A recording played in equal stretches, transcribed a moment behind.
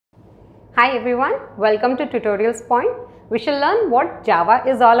Hi everyone, welcome to Tutorials Point. We shall learn what Java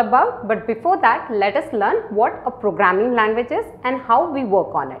is all about, but before that let us learn what a programming language is and how we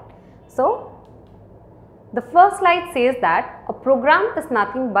work on it. So, the first slide says that a program is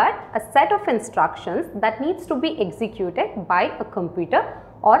nothing but a set of instructions that needs to be executed by a computer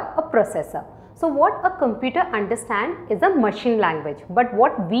or a processor. So what a computer understands is a machine language, but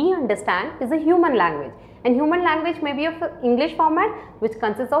what we understand is a human language. And human language may be of English format which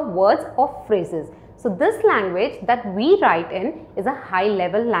consists of words or phrases. So this language that we write in is a high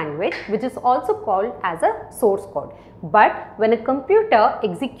level language which is also called as a source code. But when a computer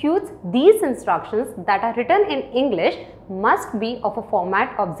executes these instructions that are written in English must be of a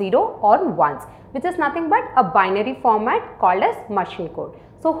format of 0 or 1s, which is nothing but a binary format called as machine code.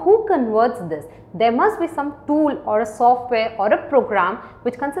 So who converts this? There must be some tool or a software or a program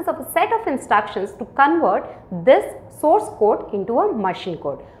which consists of a set of instructions to convert this source code into a machine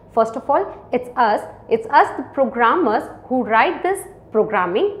code. First of all, it's us the programmers who write this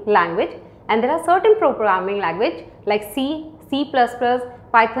programming language, and there are certain programming language like C, C++,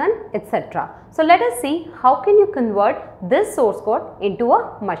 Python, etc. So let us see how can you convert this source code into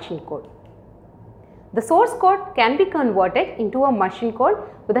a machine code. The source code can be converted into a machine code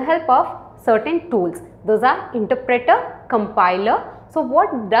with the help of certain tools. Those are interpreter, compiler. So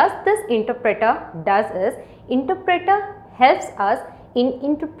what does this interpreter does is, interpreter helps us in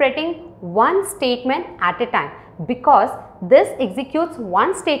interpreting one statement at a time, because this executes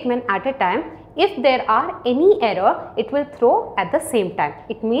one statement at a time. If there are any error, it will throw at the same time.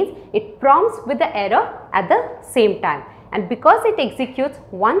 It means it prompts with the error at the same time. And because it executes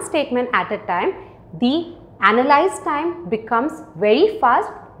one statement at a time, the analyze time becomes very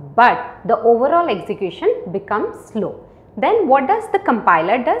fast, but the overall execution becomes slow. Then what does the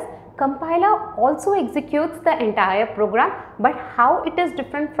compiler does? Compiler also executes the entire program, but how it is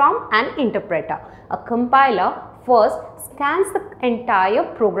different from an interpreter? A compiler first scans the entire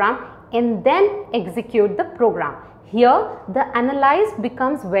program and then execute the program. Here the analyze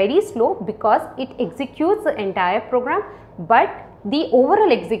becomes very slow because it executes the entire program, but the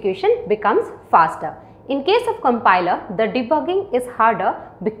overall execution becomes faster. In case of compiler, the debugging is harder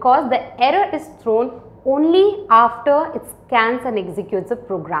because the error is thrown only after it scans and executes the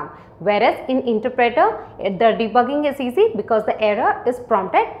program. Whereas in interpreter, the debugging is easy because the error is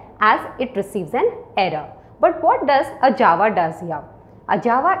prompted as it receives an error. But what does a Java does here? A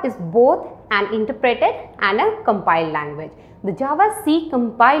Java is both an interpreted and a compiled language. The Java C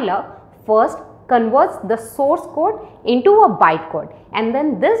compiler first converts the source code into a bytecode, and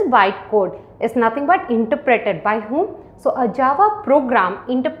then this bytecode is nothing but interpreted by whom? So a Java program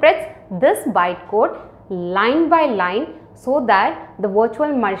interprets this bytecode line by line so that the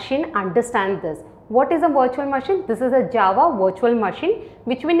virtual machine understands this. What is a virtual machine? This is a Java virtual machine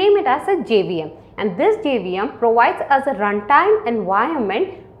which we name it as a JVM, and this JVM provides us a runtime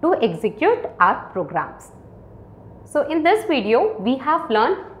environment to execute our programs. So in this video, we have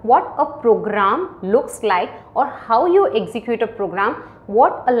learned what a program looks like, or how you execute a program,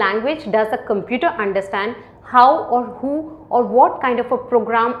 what a language does a computer understand, how or who or what kind of a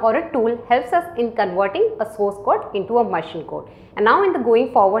program or a tool helps us in converting a source code into a machine code. And now in the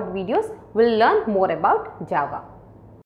going forward videos, we'll learn more about Java.